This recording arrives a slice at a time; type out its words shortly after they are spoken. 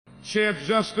Chief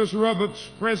Justice Roberts,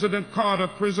 President Carter,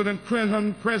 President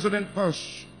Clinton, President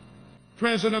Bush,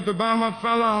 President Obama,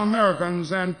 fellow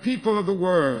Americans, and people of the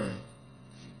world,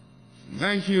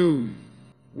 thank you.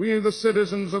 We, the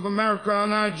citizens of America,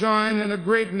 and I join in a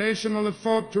great national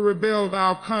effort to rebuild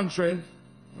our country,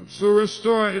 to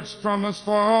restore its promise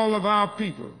for all of our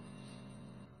people.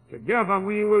 Together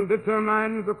we will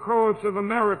determine the course of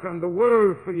America and the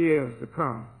world for years to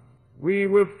come. We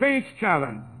will face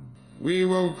challenge. We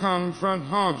will confront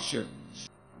hardships,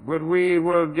 but we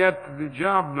will get the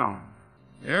job done.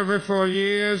 Every 4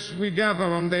 years we gather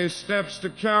on these steps to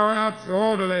carry out the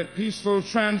orderly, peaceful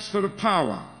transfer of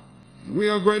power. We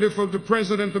are grateful to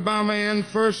President Obama and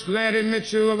First Lady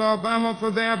Mitchell of Alabama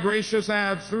for their gracious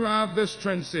aid throughout this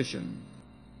transition.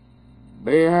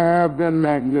 They have been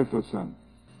magnificent.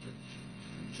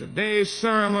 Today's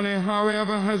ceremony,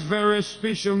 however, has very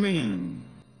special meaning,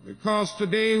 because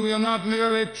today we are not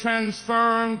merely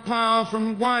transferring power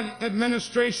from one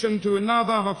administration to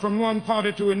another or from one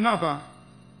party to another.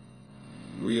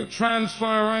 We are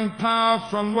transferring power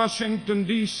from Washington,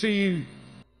 D.C.,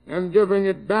 and giving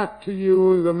it back to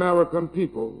you, the American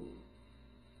people.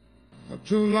 For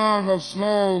too long, a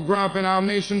small group in our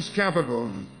nation's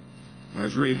capital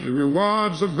has reaped the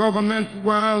rewards of government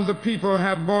while the people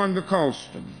have borne the cost.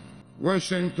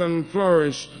 Washington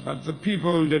flourished, but the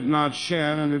people did not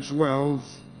share in its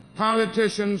wealth.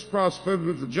 Politicians prospered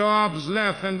with the jobs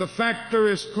left and the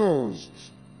factories closed.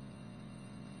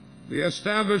 The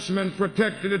establishment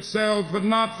protected itself, but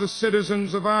not the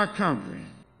citizens of our country.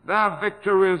 Their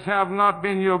victories have not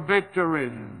been your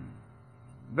victories.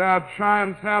 Their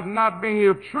triumphs have not been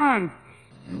your triumphs.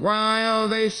 And while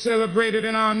they celebrated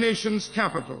in our nation's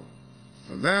capital,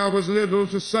 there was little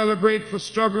to celebrate for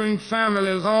struggling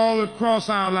families all across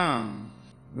our land.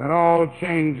 That all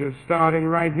changes starting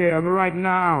right here, right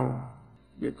now.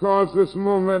 Because this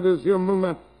moment is your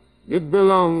moment, it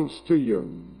belongs to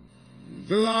you. It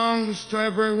belongs to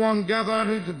everyone gathered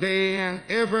here today and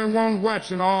everyone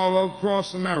watching all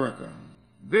across America.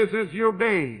 This is your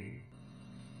day.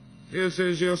 This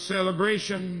is your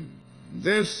celebration.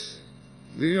 This,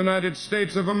 the United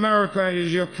States of America,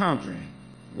 is your country.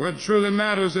 What truly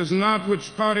matters is not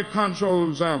which party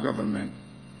controls our government,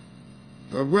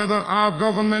 but whether our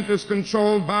government is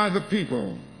controlled by the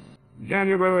people.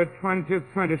 January 20th,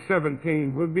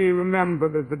 2017 will be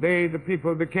remembered as the day the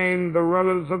people became the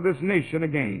rulers of this nation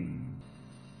again.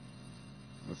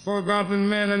 The forgotten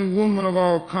men and women of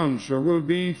our country will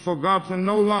be forgotten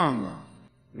no longer.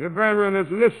 The veteran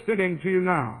is listening to you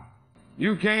now.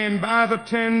 You came by the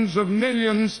tens of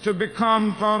millions to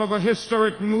become part of a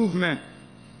historic movement,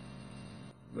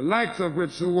 the likes of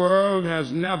which the world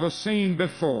has never seen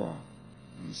before.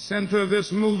 In the center of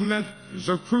this movement is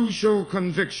a crucial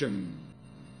conviction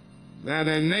that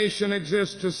a nation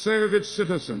exists to serve its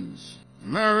citizens.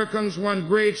 Americans want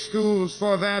great schools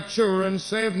for their children,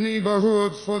 safe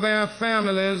neighborhoods for their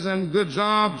families, and good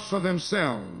jobs for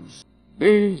themselves.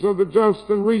 These are the just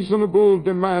and reasonable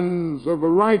demands of a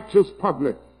righteous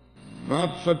public.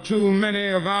 But for too many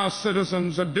of our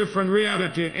citizens, a different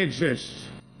reality exists.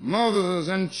 Mothers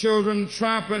and children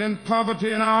trapped in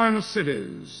poverty in our inner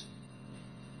cities.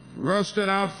 Rusted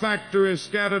out factories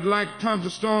scattered like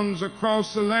tombstones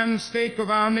across the landscape of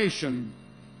our nation.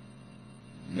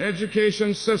 An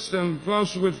education system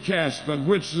flush with cash, but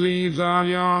which leaves our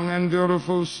young and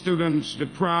beautiful students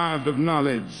deprived of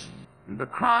knowledge. The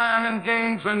crime and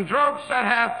gangs and drugs that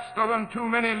have stolen too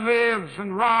many lives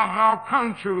and robbed our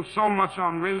country of so much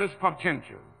unrealized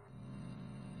potential.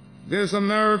 This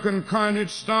American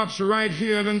carnage stops right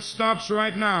here and stops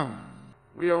right now.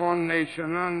 We are one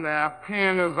nation, and their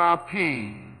pain is our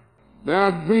pain.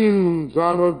 Their dreams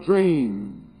are our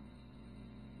dream.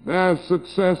 Their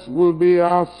success will be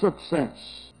our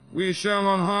success. We share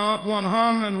one heart, one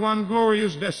home, and one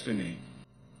glorious destiny.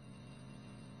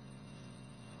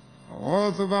 The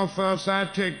oath of office I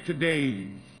take today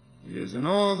is an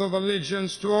oath of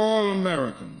allegiance to all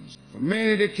Americans. For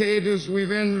many decades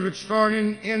we've enriched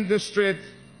foreign industry,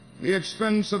 the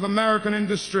expense of American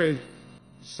industry,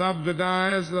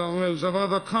 subsidized the owners of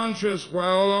other countries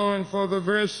while owing for the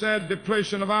very sad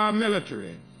depletion of our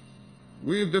military.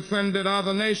 We've defended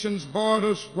other nations'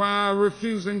 borders while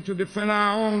refusing to defend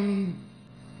our own,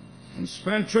 and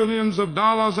spent trillions of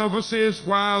dollars overseas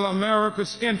while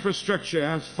America's infrastructure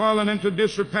has fallen into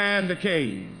disrepair and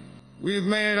decay. We've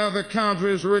made other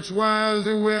countries rich while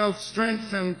the wealth,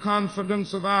 strength, and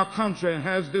confidence of our country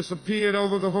has disappeared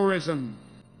over the horizon.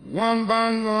 One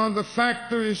by one, the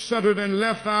factories shuttered and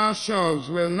left our shores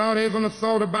with not even a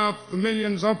thought about the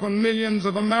millions upon millions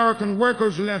of American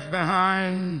workers left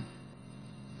behind.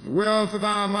 The wealth of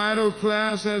our middle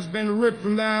class has been ripped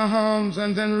from their homes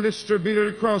and then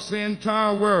distributed across the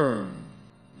entire world.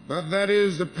 But that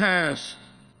is the past.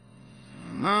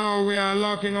 Now we are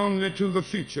looking only to the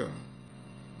future.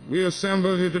 We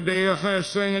assemble here today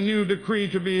asking a new decree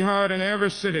to be heard in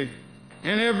every city,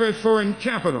 in every foreign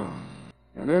capital,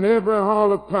 and in every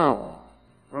hall of power.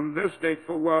 From this day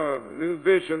forward, a new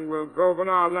vision will govern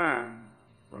our land.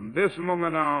 From this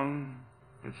moment on,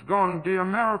 it's going to be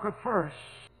America first.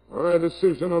 Our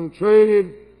decision on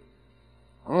trade,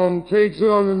 on taxes,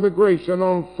 on immigration,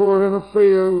 on foreign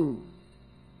affairs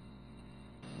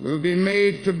will be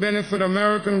made to benefit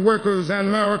American workers and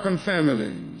American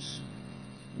families.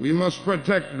 We must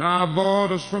protect our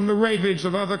borders from the ravage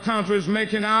of other countries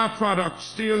making our products,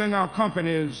 stealing our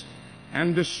companies,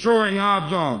 and destroying our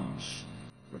jobs.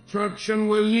 Protection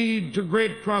will lead to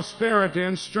great prosperity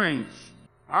and strength.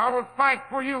 I will fight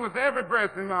for you with every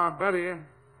breath in my body, and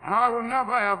I will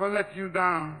never ever let you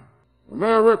down.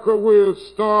 America will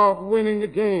start winning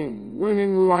again,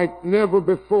 winning like never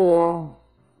before.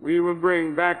 We will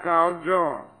bring back our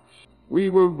jobs.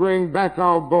 We will bring back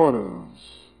our borders.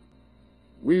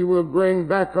 We will bring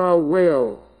back our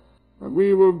wealth. And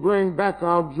we will bring back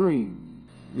our dreams.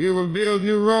 We will build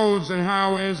new roads and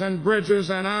highways and bridges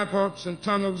and airports and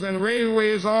tunnels and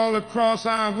railways all across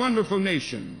our wonderful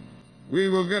nation. We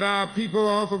will get our people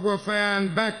off of welfare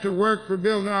and back to work for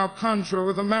building our country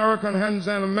with American hands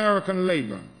and American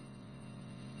labor.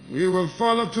 We will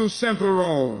follow two simple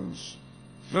rules: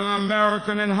 half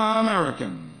American and half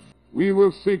American. We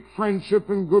will seek friendship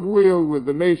and goodwill with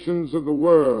the nations of the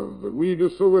world, but we do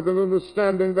so with an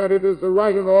understanding that it is the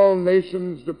right of all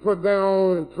nations to put their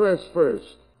own interests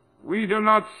first. We do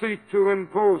not seek to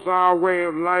impose our way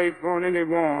of life on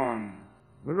anyone,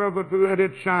 but rather to let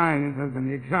it shine as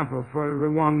an example for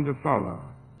everyone to follow.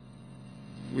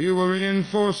 We will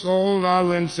reinforce old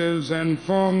alliances and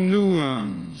form new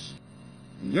ones.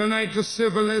 Unite the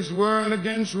civilized world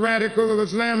against radical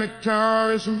Islamic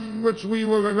terrorism, which we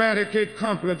will eradicate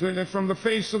completely from the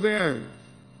face of the earth.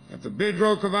 At the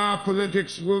bedrock of our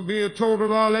politics will be a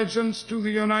total allegiance to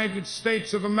the United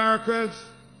States of America.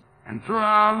 And through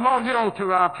our loyalty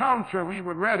to our country, we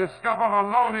would rediscover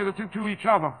our loyalty to each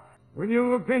other. When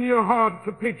you open your heart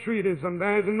to patriotism,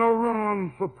 there is no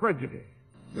room for prejudice.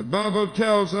 The Bible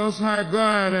tells us how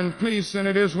good and pleasing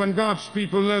it is when God's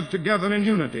people live together in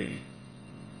unity.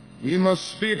 We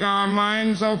must speak our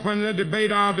minds openly,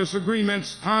 debate our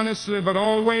disagreements honestly, but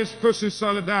always pursue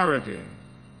solidarity.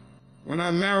 When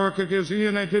America is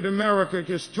united, America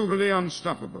is totally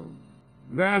unstoppable.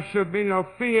 There should be no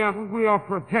fear. We are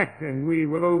protected. We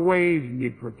will always be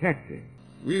protected.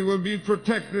 We will be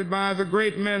protected by the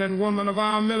great men and women of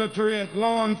our military and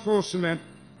law enforcement.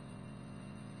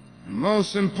 And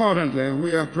most importantly,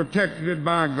 we are protected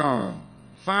by God.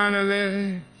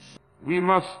 Finally, we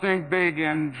must think big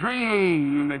and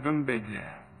dream even bigger.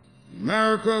 In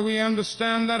America, we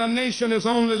understand that a nation is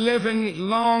only living as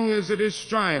long as it is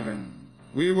striving.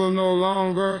 We will no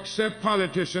longer accept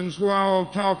politicians who are all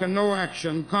talk and no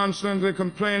action, constantly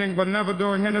complaining but never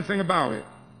doing anything about it.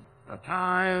 The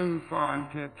time for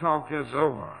empty talk is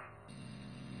over.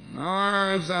 Now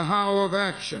is the hour of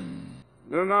action.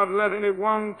 Do not let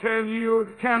anyone tell you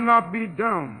it cannot be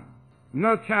done.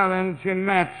 No challenge can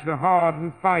match the heart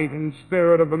and fight and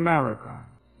spirit of America.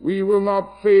 We will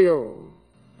not fail.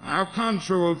 Our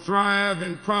country will thrive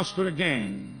and prosper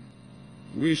again.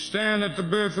 We stand at the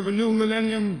birth of a new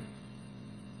millennium,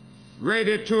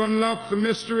 ready to unlock the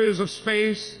mysteries of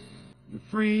space, to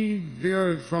free the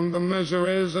earth from the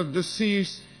miseries of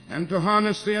disease, and to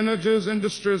harness the energies,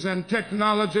 industries, and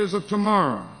technologies of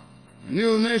tomorrow. A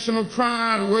new national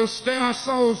pride will stir our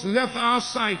souls, lift our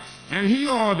sight, and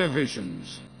heal our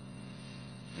divisions.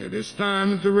 It is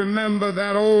time to remember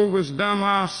that old wisdom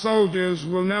our soldiers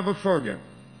will never forget.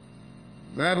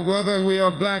 That whether we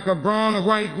are black or brown or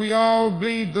white, we all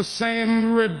bleed the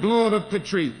same red blood of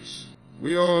patriots.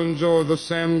 We all enjoy the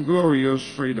same glorious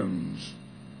freedoms.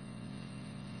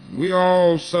 We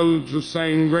all salute the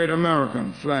same great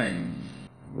American flag.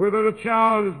 Whether a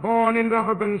child is born in the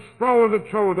urban sprawl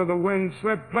of the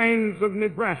wind-swept plains of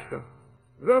Nebraska,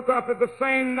 look up at the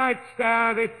same night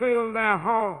sky, they fill their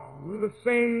heart with the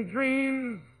same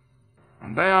dreams,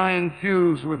 and they are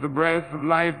infused with the breath of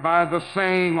life by the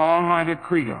same almighty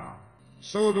Creator.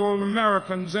 So do all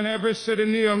Americans in every city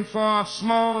near and far,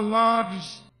 small and large,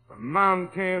 from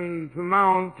mountain to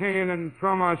mountain and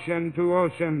from ocean to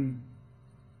ocean.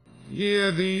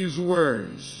 Hear these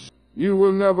words. You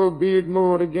will never be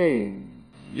ignored again.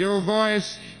 Your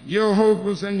voice, your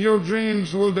hopes, and your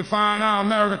dreams will define our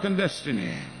American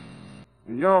destiny.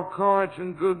 And your courage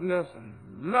and goodness and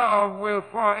Love will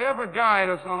forever guide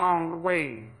us along the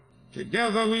way.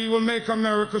 Together we will make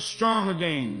America strong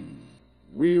again.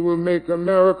 We will make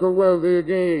America wealthy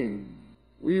again.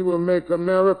 We will make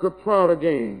America proud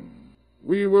again.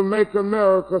 We will make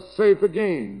America safe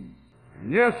again.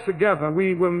 Yes, together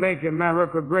we will make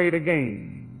America great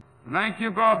again. Thank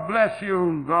you. God bless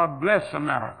you. God bless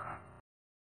America.